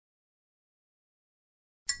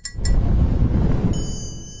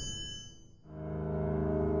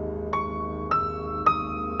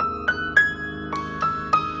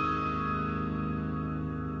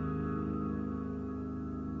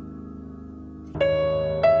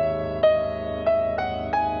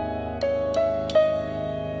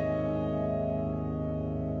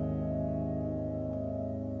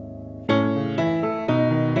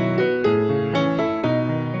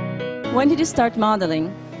When did you start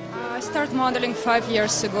modeling? I started modeling 5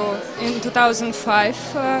 years ago. In 2005,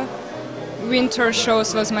 winter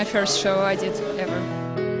shows was my first show I did ever.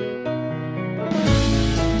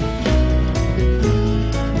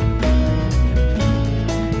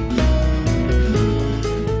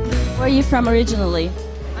 Where are you from originally?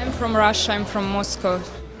 I'm from Russia, I'm from Moscow.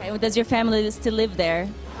 Okay, does your family still live there?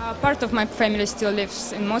 Part of my family still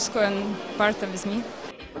lives in Moscow and part of is me.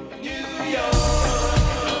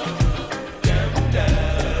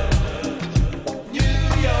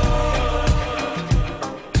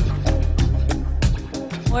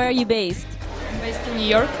 Where are you based? I'm based in New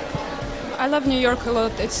York. I love New York a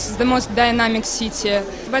lot. It's the most dynamic city,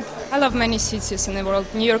 but I love many cities in the world.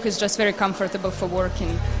 New York is just very comfortable for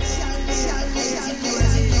working.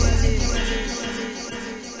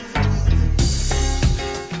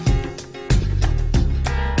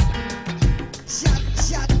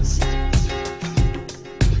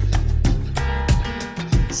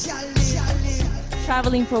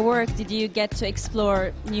 Traveling for work, did you get to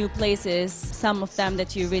explore new places, some of them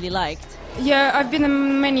that you really liked? Yeah, I've been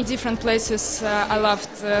in many different places I loved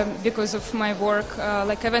because of my work.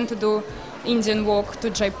 Like I went to do Indian walk to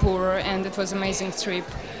Jaipur and it was an amazing trip.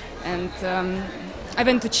 And I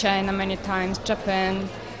went to China many times, Japan,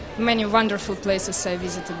 many wonderful places I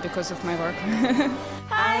visited because of my work.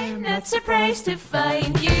 I'm not surprised to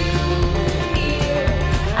find you here.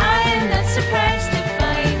 I'm not surprised to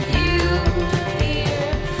find you here.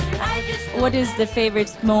 What is the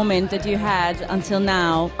favorite moment that you had until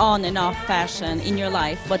now, on and off fashion, in your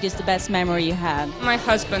life? What is the best memory you had? My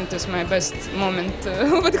husband is my best moment,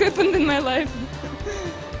 what happened in my life.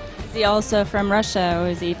 Is he also from Russia or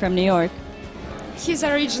is he from New York? He's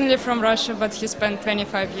originally from Russia, but he spent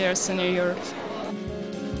 25 years in New York.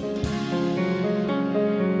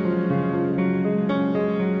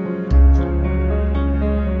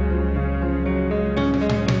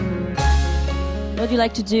 What do you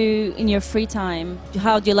like to do in your free time?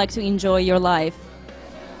 How do you like to enjoy your life?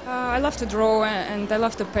 I love to draw and I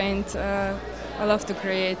love to paint. I love to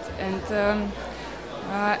create and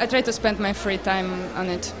I try to spend my free time on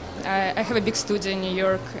it. I have a big studio in New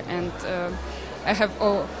York and I have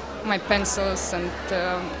all my pencils and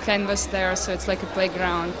canvas there, so it's like a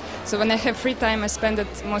playground. So when I have free time, I spend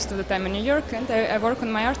it most of the time in New York and I work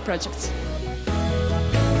on my art projects.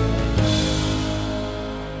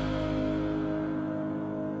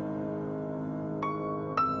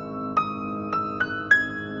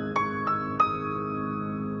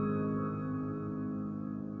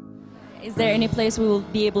 Is there any place we will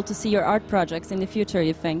be able to see your art projects in the future,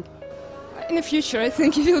 you think? In the future, I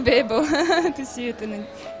think you will be able to see it.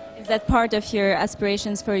 Is that part of your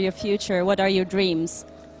aspirations for your future? What are your dreams,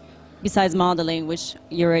 besides modeling, which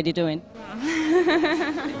you're already doing?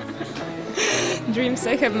 Dreams,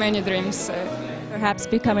 I have many dreams. Perhaps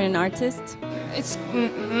becoming an artist? It's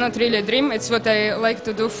not really a dream, it's what I like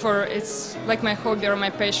to do it's like my hobby or my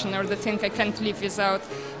passion or the thing I can't live without.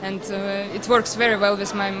 And it works very well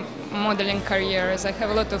with my modeling career as I have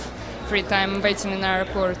a lot of free time waiting in an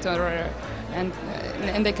airport and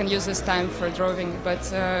I can use this time for drawing.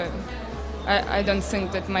 But I don't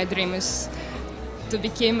think that my dream is to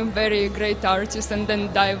become a very great artist and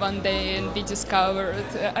then die one day and be discovered.